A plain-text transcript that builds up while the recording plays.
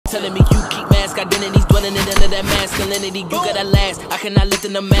telling me you keep mask identities dwelling in under that masculinity. You gotta last. I cannot let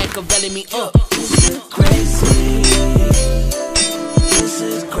in the Machiavelli me. This is crazy. This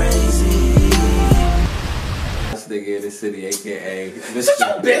is crazy. This nigga in the city, aka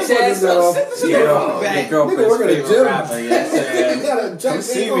Mr. Bitch ass up. Your girlfriend's favorite rapper. Yes, you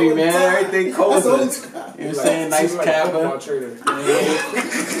see me, man. Everything cold. You know what I'm saying? Nice cap.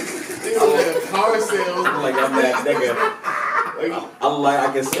 Car sales. Like I'm that nigga. I'm like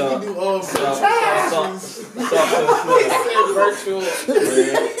I can stop. Virtual.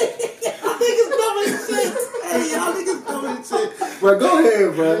 Niggas dumb as shit. Hey, y'all niggas dumb as shit. Bro, go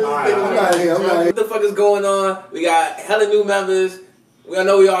ahead, bro. I'm not here. What the fuck is going on? We got hella new members. I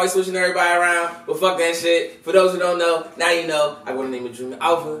know we always switching everybody around, but fuck that shit. For those who don't know, now you know. I go to the name of Dreemy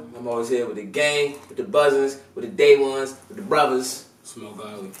Alpha. I'm always here with the gang, with the buzzers, with the day ones, with the brothers. Smell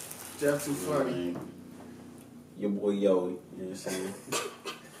golly. Jeff too funny. Your boy Yo, you know what I'm saying?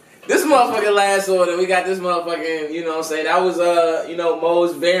 This motherfucking last order, we got this motherfucking, you know what I'm saying? That was, you know,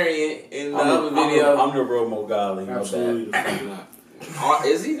 Mo's variant in the other video. I'm the real Mo Gali. Absolutely the fuck not.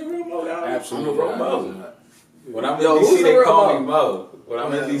 Is he the real Mo Gali? Absolutely I'm the real Mo. When I'm in Yo, who's DC, the they real call Mo? me Mo. When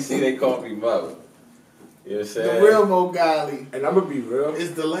I'm in DC, they call me Mo. You know what I'm saying? The real Mo Gali. And I'm gonna be real.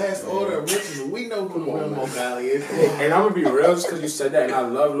 It's the last order of riches. We know who the real Mo Gali is. And I'm gonna be real just because you said that, and I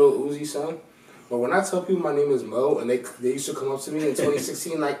love Lil Uzi, son. But when I tell people my name is Mo, and they used to come up to me in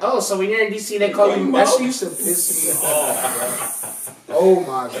 2016 like, oh, so when you're in DC, they call you Mo? That shit used to piss me off, bro. Oh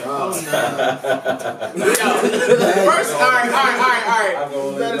my god. First, all right.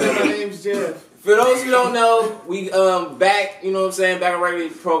 Better than my name's Jeff. For those who don't know, we back, you know what I'm saying, back on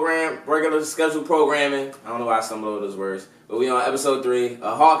regular scheduled programming. I don't know why I stumbled over those words. But we on episode 3,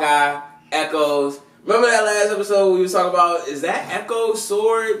 Hawkeye, Echoes. Remember that last episode we was talking about, is that Echo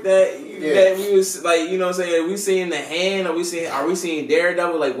sword that we was like, you know what I'm saying, are we seeing the hand, are we seeing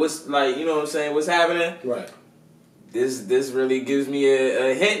Daredevil, like what's, like, you know what I'm saying, what's happening? Right. This really gives me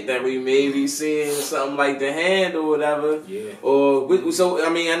a hint that we may be seeing something like the hand or whatever. Yeah. Or, so, I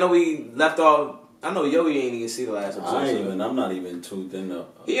mean, I know we left off, I know Yogi ain't even see the last episode. I'm not even tuned in though.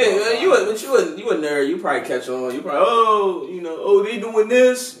 Yeah, you a nerd, you probably catch on, you probably, they doing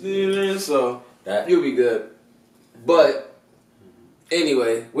this, so. You'll be good. But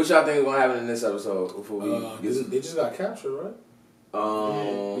anyway, what y'all think is gonna happen in this episode before we they just got captured, right?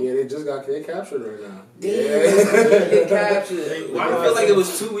 Yeah, they captured right now. They captured. Why do I feel like it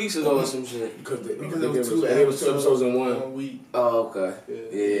was 2 weeks ago or some shit? Because it was two episodes in 1 week. Oh, okay.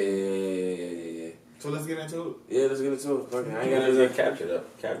 Yeah. So let's get into it. Yeah, let's get into it. Fucking, I ain't Got got to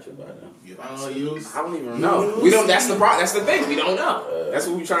captured by now. I don't even know. We don't. That's the problem. That's the thing. We don't know. That's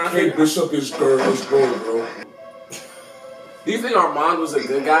what we trying to figure. Bishop is going, bro. Do you think Armand was a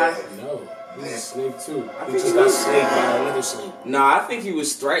good guy? No. He's a snake too. I He just got snaked by another snake. Nah, I think he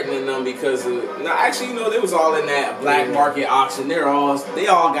was threatening them because of. Nah, actually, you know, they was all in that black market auction. They all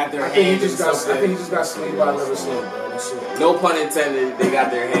got their I think hands. he just got snaked by another snake, bro. That's it. No pun intended. They got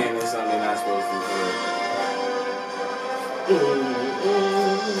their hand in something they're not supposed to. Nah,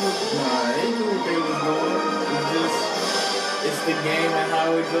 they knew what they was doing. It's the game and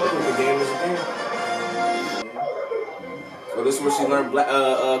how it goes. The game is a game. Oh, this is where she learned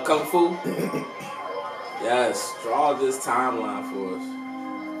kung fu. Yes, draw this timeline for us.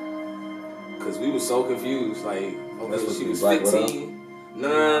 Cause we were so confused. Like, okay, she was 15.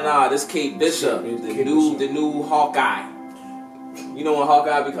 No. This Kate Bishop, the new Hawkeye. You know when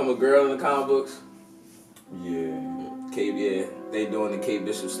Hawkeye become a girl in the comic books? Yeah. Kate, yeah, they doing the Kate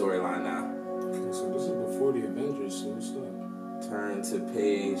Bishop storyline now. Okay, so this is before the Avengers, so what's up? Turn to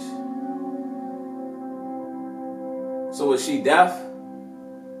page. So was she deaf?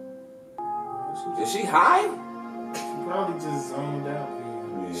 Is she high? She probably just zoned out.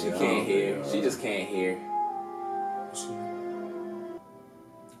 Yeah, she can't hear. She just can't hear.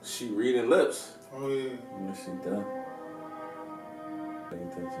 She reading lips. Oh yeah. What's she done? Pay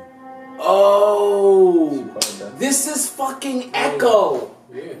attention. Oh, this is fucking Echo.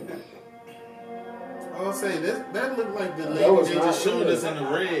 Yeah. I was say that looked like the lady they just showed us in the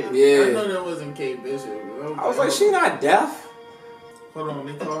red. Yeah. I know that wasn't Kate Bishop. I was like, she not deaf. Hold on,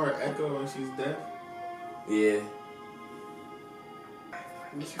 they call her Echo and she's deaf. Yeah.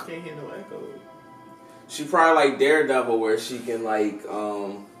 She can't hear no echo. She probably like Daredevil where she can like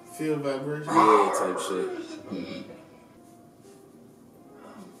feel vibration. Yeah, type shit.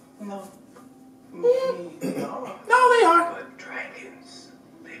 No. No, they are. But dragons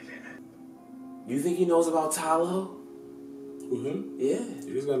live in it. You think he knows about Talo? Who, him? Yeah.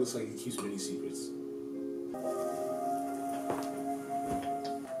 This guy looks like he keeps many secrets.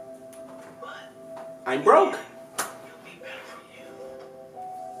 I'm broke.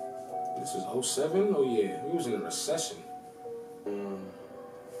 This is 07? Oh yeah, we was in a recession.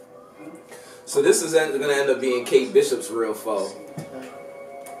 So this is going to end up being Kate Bishop's real foe.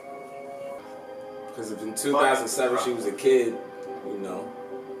 Because if in 2007 she was a kid, you know.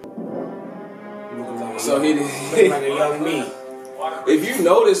 So he like a young me. If you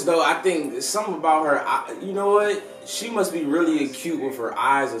notice though, I think something about her. You know what? She must be really acute with her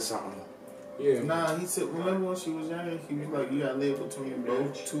eyes or something. Yeah. Nah, he said. Remember when she was younger? He was like, "You got to live between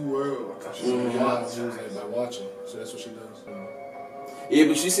both two worlds." By watching, so that's what she does. Yeah,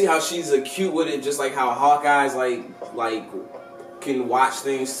 but you see how she's acute with it, just like how Hawkeye's like can watch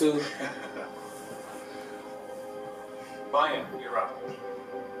things too. Maya, you're up.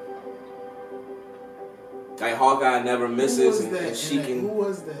 Like Hawkeye never misses, and she can. Who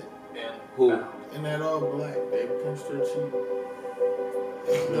was that? Yeah. Who? In that all black, they punched her cheek.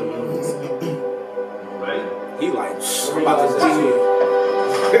 Right. He like, I'm about to die.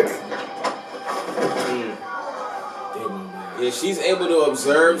 Yeah, she's able to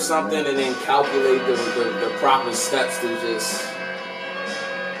observe something and then calculate the proper steps to just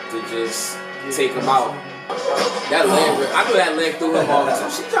take him out. That leg, I knew that leg threw him off too.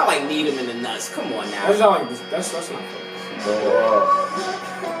 She try like need him in the nuts. Come on now. That's not like that's not fair.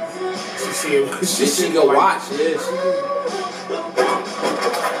 She go watch. Yeah,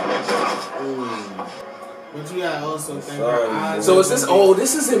 But you gotta also think her eyes. So is this? Oh,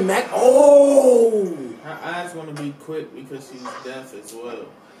 this is in Mac. Oh, her eyes gonna be quick because she's deaf as well.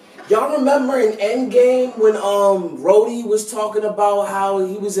 y'all remember in Endgame when Rhodey was talking about how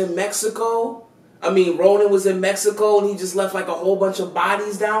he was in Mexico? I mean, Ronan was in Mexico and he just left like a whole bunch of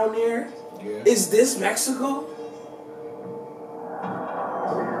bodies down there. Yeah. Is this Mexico?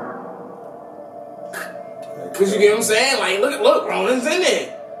 Cause you get what I'm saying? Like, look, Ronan's in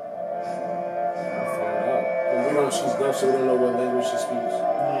there. She's deaf, so we don't know what language she speaks.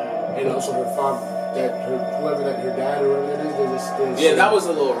 And also her father, whoever her dad or whoever it is, yeah, that was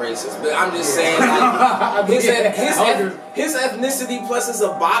a little racist. But I'm just saying, like, his ethnicity plus it's a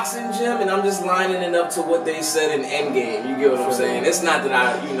boxing gym, and I'm just lining it up to what they said in Endgame. You get what I'm saying? It's not that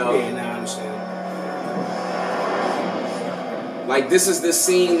I. Yeah, now I understand. Like, this is the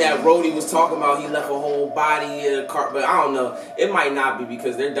scene that Rhodey was talking about. He left a whole body in a car, but I don't know. It might not be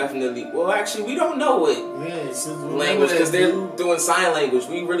because they're definitely. Well, actually, we don't know what language because they're doing sign language.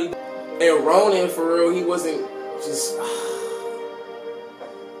 We really. And Ronan, for real, he wasn't just.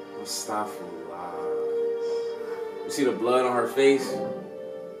 Astaghfirullah. You see the blood on her face?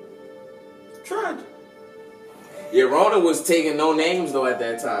 Tragic. Yeah, Ronan was taking no names though at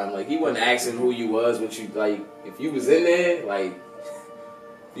that time. Like he wasn't asking who you was, what you like. If you was in there, like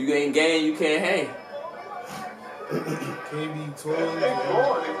you ain't gang, you can't hang. KB toys.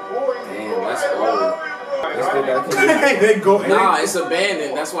 Damn, that's old. Nah, it's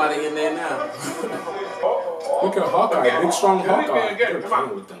abandoned. That's why they in there now. Look at Hawkeye, big strong Hawkeye. They're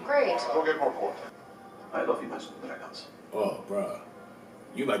playing with them. Great. I love Imagine Dragons. Oh, bruh.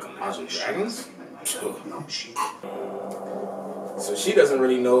 You like Imagine Dragons? So she doesn't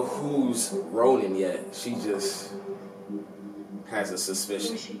really know who's Ronan yet. She just has a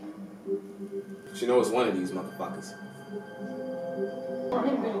suspicion. She knows one of these motherfuckers. I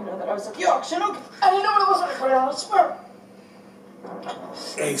didn't really know that I was at the auction. Okay. I didn't know what it was. I put it on a swear.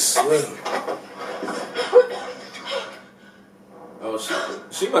 Hey, Slim. Oh,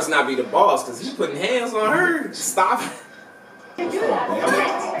 she must not be the boss because he's putting hands on her. Stop. You do that.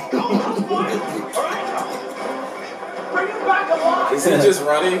 Bring him back alive. Is he just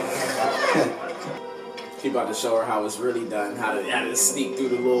running? He about to show her how it's really done. How to sneak through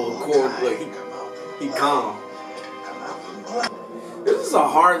the little cord. Like he calm. This is a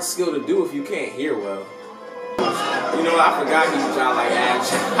hard skill to do if you can't hear well. You know what? I forgot he shot like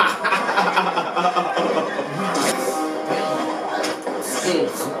ass.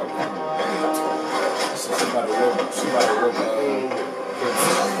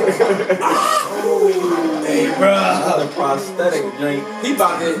 Hey, bro, the prosthetic drink. He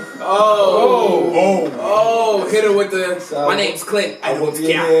about to. Oh, hit her with the. My name's Clint. I don't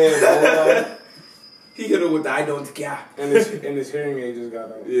care. He hit her with the I don't care. And his hearing aid just got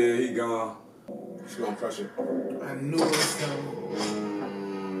out. Yeah, he gone. She's gonna crush it. I knew it was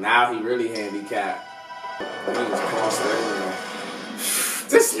coming. Now he really handicapped. He was crossed everywhere.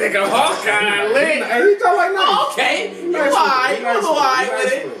 This nigga Hawkeye lit. Hey, he talk like nice. Okay, you alright. You alright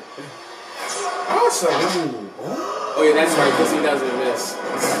with it. Awesome. Oh yeah, that's right, because he doesn't miss.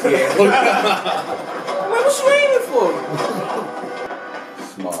 Yeah. What was you aiming for?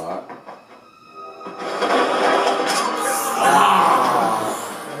 Smart.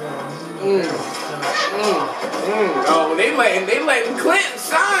 Oh, they letting Clint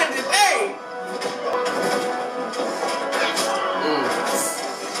shine today.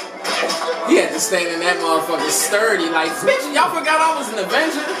 understanding that motherfucker sturdy. Like, bitch, y'all forgot I was an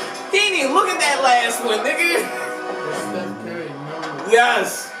Avenger? He didn't even look at that last one, nigga. Steph Curry, no.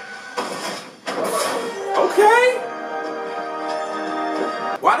 Yes. Okay.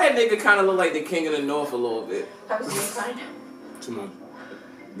 Why that nigga kind of look like the king of the north a little bit? I was doing fine. Too much.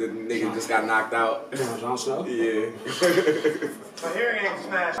 The nigga just got knocked out. Jon Snow? Yeah. My hearing aid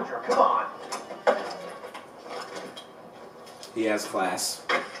smashed. Come on. He has class.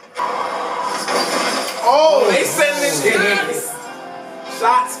 Oh, they sending shots.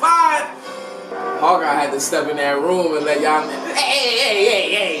 Shots fired. Hawkeye had to step in that room and let y'all.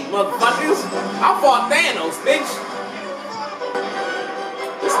 Hey, motherfuckers! I fought Thanos, bitch.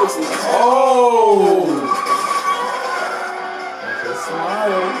 This looks like. Oh.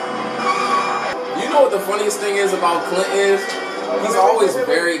 You know what the funniest thing is about Clint is? He's always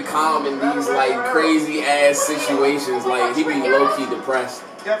very calm in these like crazy ass situations. Like he be low key depressed.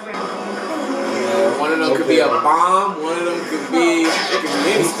 One of them could be a bomb. One of them could be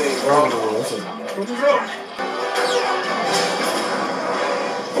anything, bro.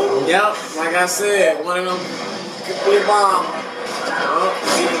 Yep, like I said, one of them could be a bomb.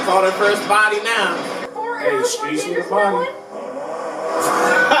 He done caught her first body now. Hey, streets with a body.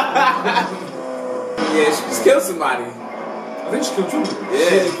 Yeah, she just killed somebody. I think she killed two people. Yeah. She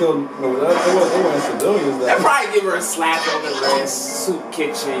didn't kill, no, they weren't civilians. They'll probably give her a slap on the wrist, soup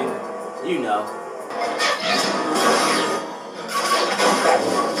kitchen, you know.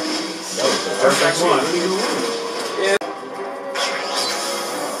 That was the perfect one. Yeah.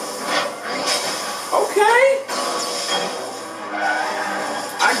 Okay.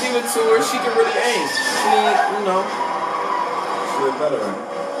 I give it to her. She can really aim. She, you know. She a veteran.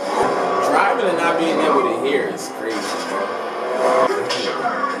 Driving and not being able to hear is crazy, bro.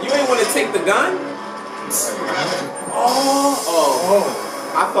 You ain't want to take the gun? Oh.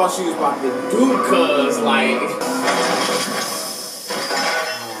 I thought she was about to do cuz, like.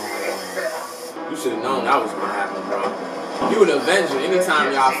 You should have known that was going to happen, bro. You an Avenger.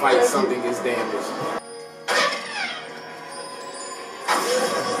 Anytime y'all fight, something gets damaged.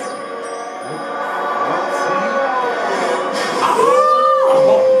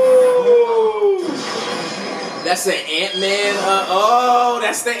 That's an Ant-Man.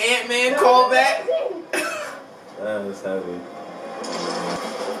 That's the Ant-Man callback. That was heavy.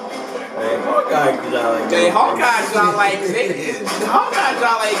 Hey, Hawkeye shot like Hey, Hawkeye shot like Hawkeye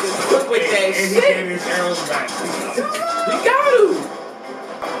shot like quick with that And he shit. gave his arrows back. You got to.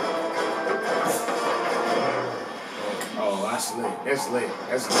 Oh, that's lit. That's lit.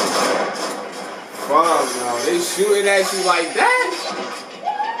 That's lit. Fuck no, they shooting at you like that.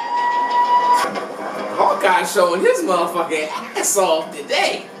 Hawkeye showing his motherfucking ass off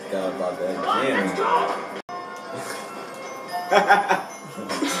today. Forgot about that jam.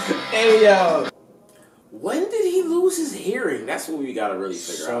 Hey yo, when did he lose his hearing? That's what we gotta really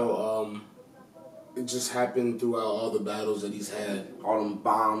figure out. So, it just happened throughout all the battles that he's had. All them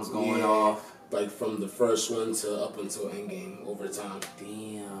bombs going off. Like from the first one to up until Endgame over time.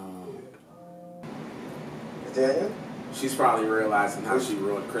 Damn. Daniel? She's probably realizing how she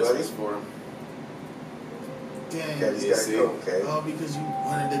ruined Christmas for him. Damn. Yeah, you gotta go, okay? Oh, because you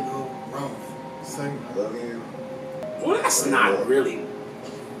wanted to go wrong. So, I love you. Well, that's not really.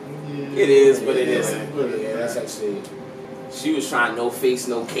 yeah. It is, but it isn't. Yeah, that's actually. She was trying no face,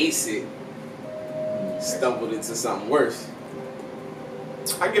 no case it. Stumbled into something worse.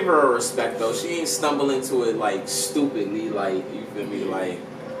 I give her a respect though. She ain't stumble into it like stupidly, like you feel me, like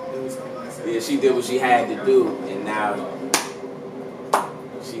yeah, she did what she had to do, and now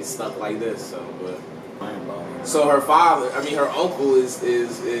she's stuck like this. So, but so her father, her uncle is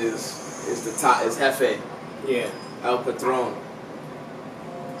the top, is Jefe, Yeah. El Patron.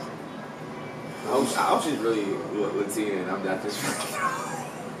 I hope she's really Latina, and I'm not just.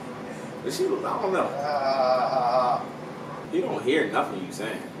 But she, I don't know. You don't hear nothing you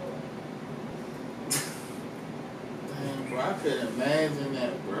saying. Damn, bro, I could imagine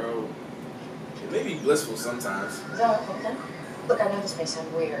that, bro. It may be blissful sometimes. Is that okay? Look, I know this may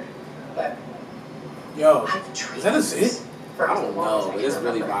sound weird, but Yo, I've tried is that a zit? for I as don't long as know, I but it's can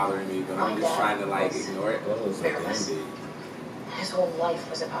really remember. bothering me, but I'm just trying to like ignore it. That was like Andy. His whole life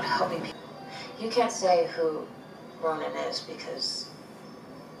was about helping people. You can't say who Ronan is because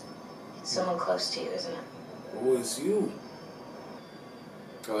it's someone close to you, isn't it? Oh, it's you.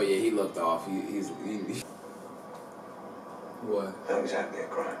 Oh yeah, he looked off. He What? Not exactly a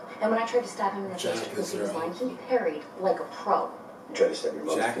crime. And when I tried to stab him in the Jack face because is he was right. lying, he parried like a pro. You tried to stab your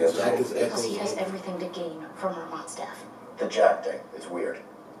mother. Jack is Because Echo's he has uncle. everything to gain from Vermont's death. The Jack thing. It's weird.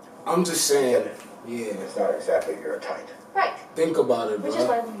 I'm just saying. Yeah. It's not exactly your type. Right. Think about it, bro. Which is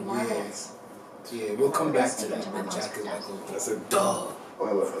why when you Yeah. Margaret's Yeah, we'll come back to that when Jack is Echo. That's a dog.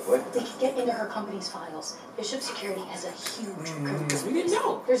 They can get into her company's files. Bishop Security has a huge group. Because we didn't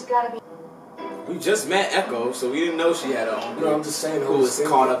know. There's gotta be. We just met Echo, so we didn't know she had a uncle. No, I'm just saying who was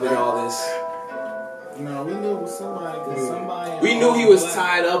caught up in all this. No, we knew it was somebody. Cause somebody. We knew he was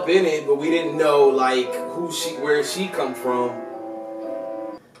tied up in it, but we didn't know like where she come from.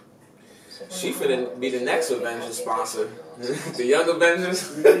 She finna be the next Avengers sponsor. The Young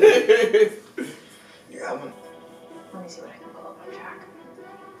Avengers. Let me see what I can pull up on Jack.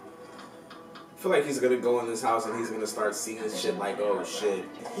 I feel like he's gonna go in this house and he's gonna start seeing shit like, oh shit.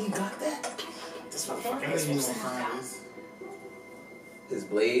 He got that? This motherfucker is supposed to have his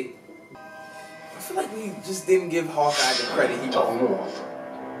blade. I feel like we just didn't give Hawkeye the credit he wanted.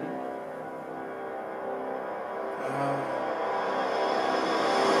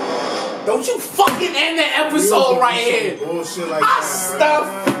 Don't you fucking end the episode right here! Bullshit like that. Stuff!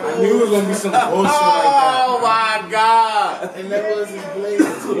 I knew it was gonna be some bullshit like that. Oh my god! And that was his blade.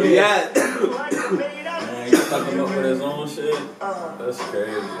 Yeah. Man, you fucking up with his own shit? That's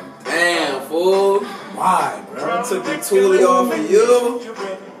crazy. Damn, fool. Why, bro? I took the toolie off of you.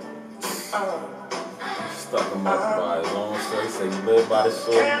 Stuck him up by his own sword. Say you live by the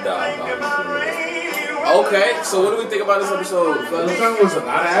sword, you die by the sword. Okay, so what do we think about this episode? It was a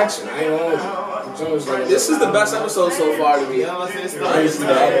lot of action. I ain't on. This is the best episode so far to me. I ain't seen the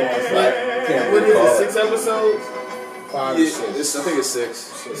other ones, like, can't What recall. is it, 6 episodes? 5 Yeah, or 6. I think it's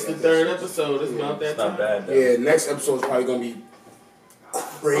 6. It's the 3rd episode. It's about that It's not time. bad, though. Yeah, next episode's probably gonna be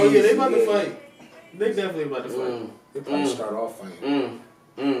crazy. Oh yeah, they about to fight. They definitely about to fight. They probably start off fighting.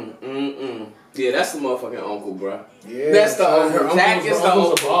 Yeah, that's the motherfucking uncle, bro. Yeah, That's the her uncle. Jack is the uncle's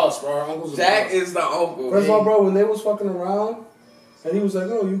uncle. a boss, bro. Her uncle's a Jack boss. is the uncle. First of all, bro, when they was fucking around, and he was like,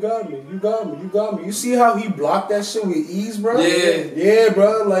 "Oh, you got me, you got me, you got me." You see how he blocked that shit with ease, bro? Yeah. Yeah,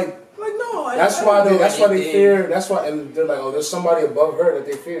 bro. Like no, that's why they fear. That's why, and they're like, "Oh, there's somebody above her that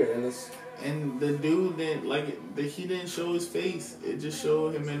they fear," and it's. And the dude didn't he didn't show his face. It just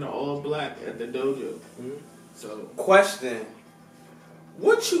showed him in the all black at the dojo. So Question.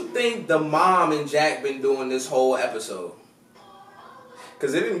 What you think the mom and Jack been doing this whole episode?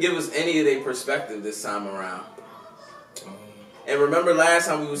 Because they didn't give us any of their perspective this time around. And remember last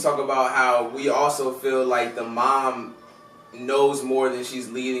time we was talking about how we also feel like the mom knows more than she's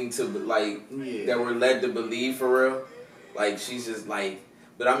leading to, like, that we're led to believe for real. Like, she's just like,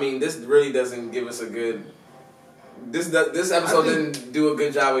 but I mean, this really doesn't give us a good, this episode didn't do a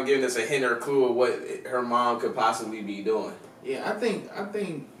good job of giving us a hint or clue of what her mom could possibly be doing. yeah, I think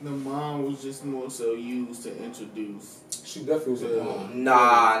the mom was just more so used to introduce. She definitely was a mom.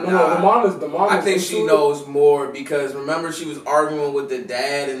 Nah. No, the mom. I think she knows more because remember she was arguing with the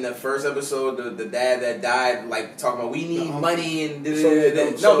dad in the first episode. The dad that died, like talking about we need money and Kate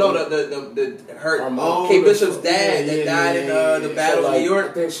Bishop's dad that died in the Battle of New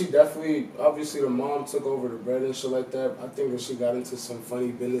York. I think she definitely, obviously, the mom took over the bread and shit like that. I think that she got into some funny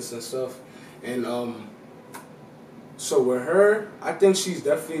business and stuff, and so with her, I think she's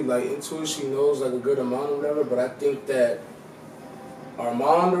definitely like into it. She knows like a good amount or whatever. But I think that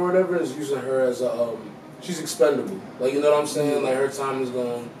Armand or whatever is using her as a she's expendable. Like, you know what I'm saying? Like her time is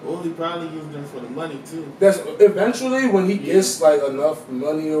gone. Well, he probably used her for the money too. That's eventually when he gets like enough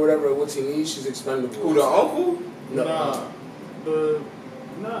money or whatever what he needs, she's expendable. Who, the uncle? No. You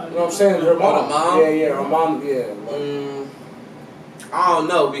know what I'm saying? Her mom. Oh, the mom? Yeah, her mom. Yeah. I don't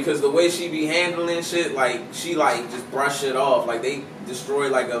know because the way she be handling shit, like she like just brush it off. Like they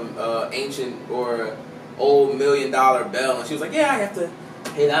destroyed like a ancient or old $1 million bell, and she was like, "Yeah, I have to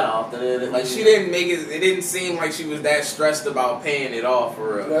pay that off." Like she didn't make it. It didn't seem like she was that stressed about paying it off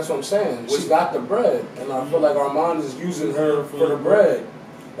for real. That's what I'm saying. She got the bread, and I feel like Armand is using her for the bread.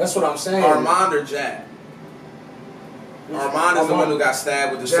 That's what I'm saying. Armand or Jack? Armand is the one who got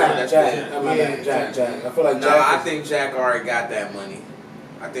stabbed with the sword. Jack. I feel like Jack. I think Jack already got that money.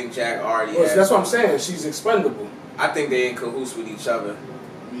 I think Jack already. That's what I'm saying. She's expendable. I think they in cahoots with each other.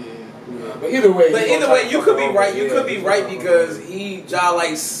 Yeah. But either way, you could be right. You could be right because y'all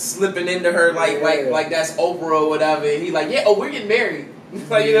like slipping into her like that's Oprah or whatever. And he like, yeah, oh, we're getting married.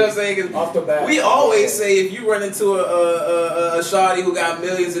 Like, you know what I'm saying? 'Cause off the bat, we always say if you run into a shawty who got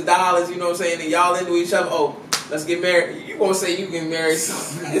millions of dollars, you know what I'm saying, and y'all into each other, oh, let's get married. You gonna say you get married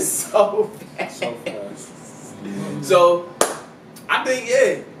so fast. So I think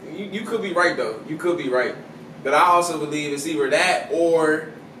you could be right though. You could be right, but I also believe it's either that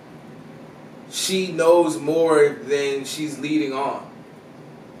or she knows more than she's leading on.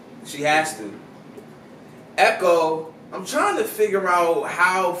 She has to. Echo. I'm trying to figure out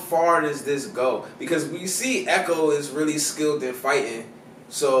how far does this go because we see Echo is really skilled in fighting.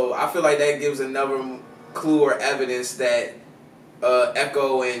 So I feel like that gives another clue or evidence that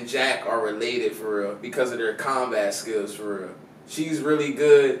Echo and Jack are related for real because of their combat skills for real. She's really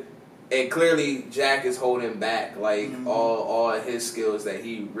good, and clearly Jack is holding back like all of his skills that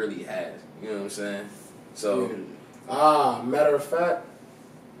he really has. You know what I'm saying? So, matter of fact,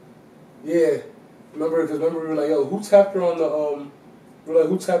 yeah. Remember we were like, yo, who tapped her on the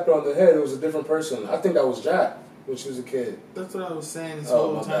who tapped her on the head? It was a different person. I think that was Jack when she was a kid. That's what I was saying this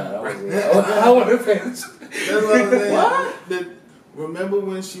whole time. I wasn't paying attention. That's what I was saying. What? Remember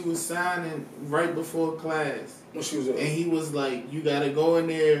when she was signing right before class? When she was and he was like, you gotta go in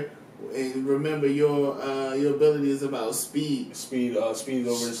there and remember your ability is about speed. Speed over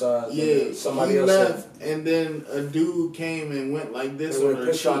the size. Yeah. Somebody he else left, and then a dude came and went like this on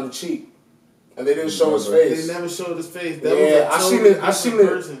her cheek. On the cheek. And they didn't show his face. They never showed his face. I seen it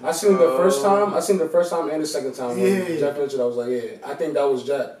the first time. I seen the first time and the second time. When Jack mentioned, I was like, yeah, I think that was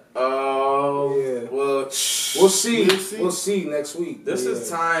Jack. Oh, yeah. Well, we'll see. We'll see next week. This is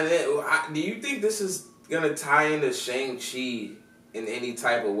tying in. Do you think this is gonna tie into Shang-Chi in any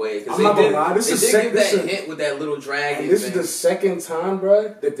type of way? Because they did give that hint with that little dragon. This is the second time,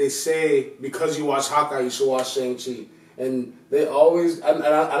 bro, that they say because you watch Hawkeye, you should watch Shang-Chi. And they always,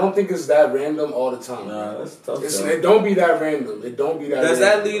 I don't think it's that random all the time. Nah, that's tough. It don't be that random. It don't be that. Does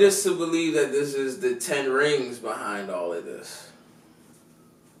that lead us to believe that this is the 10 rings behind all of this?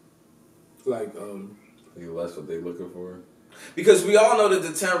 Like, that's what they looking for. Because we all know that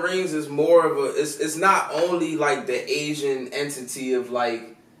the 10 rings is more of a. It's not only like the Asian entity of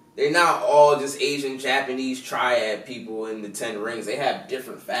like. They're not all just Asian, Japanese triad people in the 10 rings. They have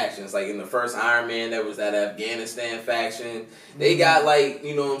different factions. Like in the first Iron Man, there was that Afghanistan faction. They got like,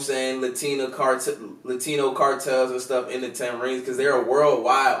 you know what I'm saying, Latino cartels and stuff in the 10 rings because they're a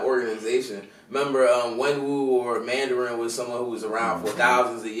worldwide organization. Remember, Wenwu or Mandarin was someone who was around for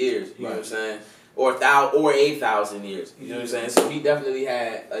thousands of years. You know what I'm saying? Or 8,000 years. You know what I'm saying? So he definitely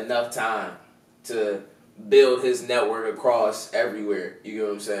had enough time to build his network across everywhere. You get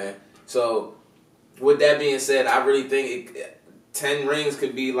what I'm saying? So, with that being said, I really think 10 rings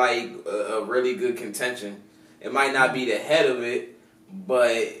could be like a really good contention. It might not be the head of it,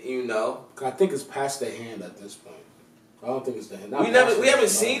 but you know, I think it's past the hand at this point. I don't think it's the hand. We haven't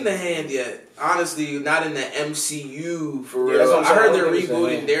seen the hand yet. Honestly, not in the MCU for real. I heard they're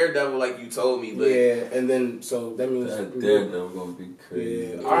rebooting Daredevil, like you told me. But and then so that means Daredevil gonna be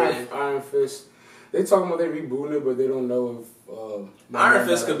crazy. Yeah, Iron Fist. They talking about they rebooting it, but they don't know if Iron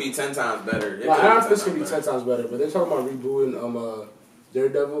Fist could be 10 times better. Iron Fist could be 10 times better, but they're talking about rebooting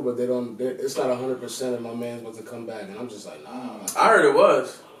Daredevil, but they don't. It's not 100% of my man's about to come back, and I'm just like, nah. I heard it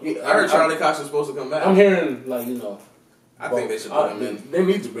was. Yeah, I heard Charlie Cox was supposed to come back. I'm hearing I think they should put him in. They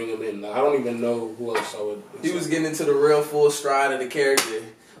need to bring him in. Like, I don't even know who else I would. He was getting into the real full stride of the character,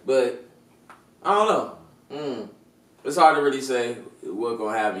 but I don't know. It's hard to really say what's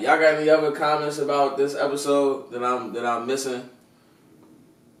gonna happen. Y'all got any other comments about this episode that I'm missing?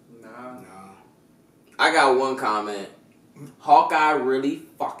 Nah. I got one comment. Hawkeye really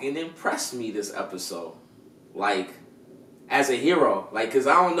fucking impressed me this episode. Like, as a hero. Like, cause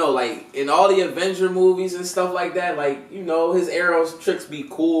I don't know, like, in all the Avenger movies and stuff like that, like, you know, his arrows tricks be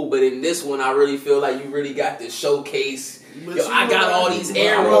cool, but in this one, I really feel like you really got to showcase. Yo, I got all these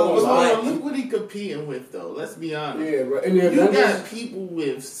arrows. Look what he competing with, though. Let's be honest. Yeah, bro. You got people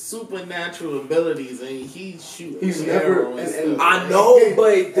with supernatural abilities, and he's shooting. He's never. I know,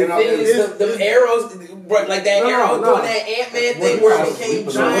 but the thing is, the arrows, like that arrow doing that Ant-Man thing where it became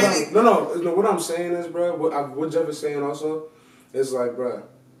giant. No. What I'm saying is, bro. What Jeff is saying also is like, bro.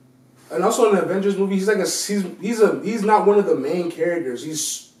 And also in the Avengers movie, he's like he's not one of the main characters.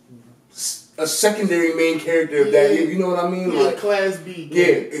 He's a secondary main character of that, you know what I mean? Yeah, like Class B. Yeah,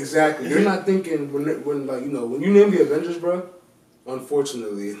 exactly. You're not thinking when you name the Avengers, bro.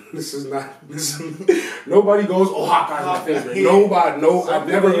 Unfortunately, nobody goes, oh, Hawkeye's my favorite. Nobody, I've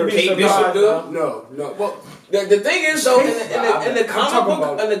never heard Kate Bishop do. No. Well, the thing is though, in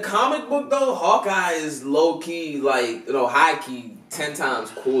the comic book though, Hawkeye is low key, like, you know, high key 10 times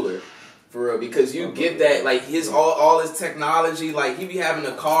cooler. For real, because you get that, like, his all his technology, like, he be having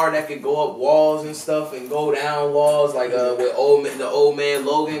a car that could go up walls and stuff and go down walls, like, with the old man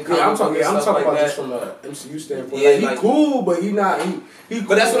Logan. I'm talking about this from a MCU standpoint. Yeah, like, he cool, but he not.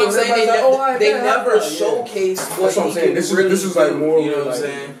 But that's what I'm saying. They never showcase what I'm saying. This is like more. You know what I'm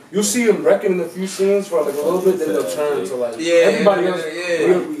saying? You'll see him wrecking in a few scenes for like a little bit, then they'll turn to like everybody else.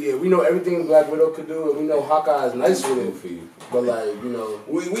 Yeah, we know everything Black Widow could do, and we know Hawkeye is nice with it. But like, you know,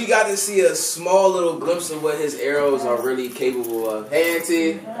 we got to see a small little glimpse of what his arrows are really capable of. Hey,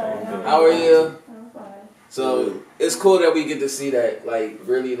 Auntie, how are you? So it's cool that we get to see that, like,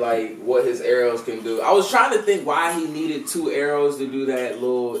 really, like, what his arrows can do. I was trying to think why he needed 2 arrows to do that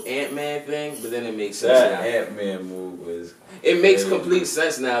little Ant-Man thing, but then it makes sense now. That Ant-Man move was... It makes complete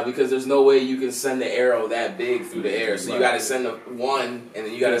sense now because there's no way you can send the arrow that big through the air. So you got to send the one, and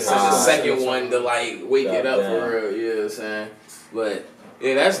then you got to send the second one to, like, wake it up for real. You know what I'm saying? But...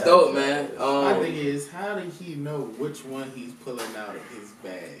 yeah, that's dope, man. My thing is, how did he know which one he's pulling out of his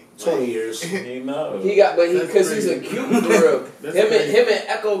bag? 20 years. He knows. He got, but because he's a cute for real. him and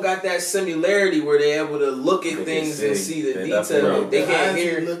Echo got that similarity where they're able to look at things and see the detail. They can't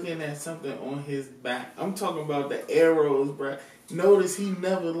hear. Looking at something on his back. I'm talking about the arrows, bro. Notice he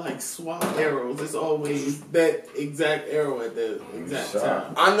never like swap arrows. It's always that exact arrow at the exact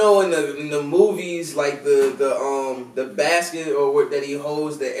time. I know in the movies, like the basket or what that he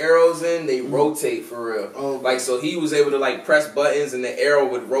holds the arrows in, they rotate for real. Oh, like so he was able to like press buttons and the arrow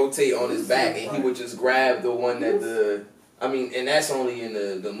would rotate on his back and he would just grab the one that the. I mean, and that's only in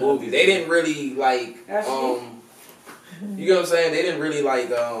the movie. They didn't really like you know what I'm saying? They didn't really like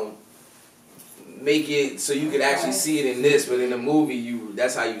make it so you could actually see it in this, but in the movie,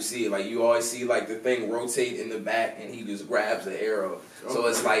 that's how you see it. Like you always see like the thing rotate in the back, and he just grabs the arrow. So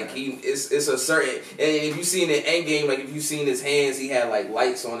it's like it's a certain. And if you see in the Endgame, like if you seen his hands, he had like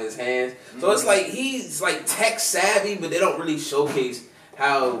lights on his hands. So it's like he's like tech savvy, but they don't really showcase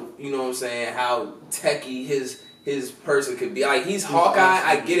how you know what I'm saying how techy his person could be. Like he's Hawkeye,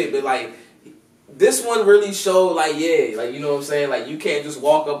 I get it, but like. This one really showed like like you know what I'm saying, like you can't just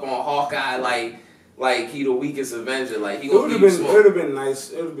walk up on Hawkeye like he the weakest Avenger, like he gonna be smart. It would have been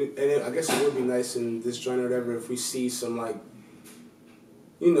nice. It would be, and I guess it would be nice in this joint or whatever if we see some like,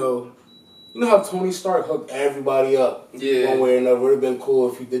 you know how Tony Stark hooked everybody up, one way or another. It would have been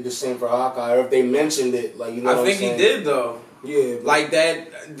cool if he did the same for Hawkeye, or if they mentioned it, like you know. I think he did though. Yeah, like that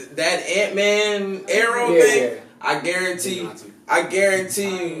Ant-Man arrow thing. Yeah. I guarantee you, I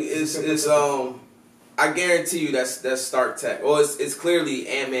guarantee you that's Stark tech. Well, it's clearly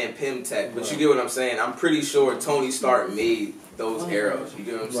Ant-Man Pym tech, but you get what I'm saying. I'm pretty sure Tony Stark made those arrows. You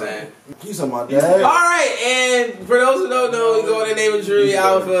get what I'm saying? He's talking about that. All right, and for those who don't know, we go in the name of Dreemy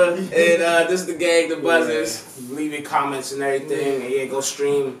Alpha, and this is the gang, the Buzzers. Yeah. Leaving comments and everything, and go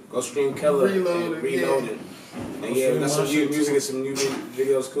stream Killer, reloading. And we got some new music and some new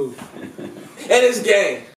videos, cool. And it's gang.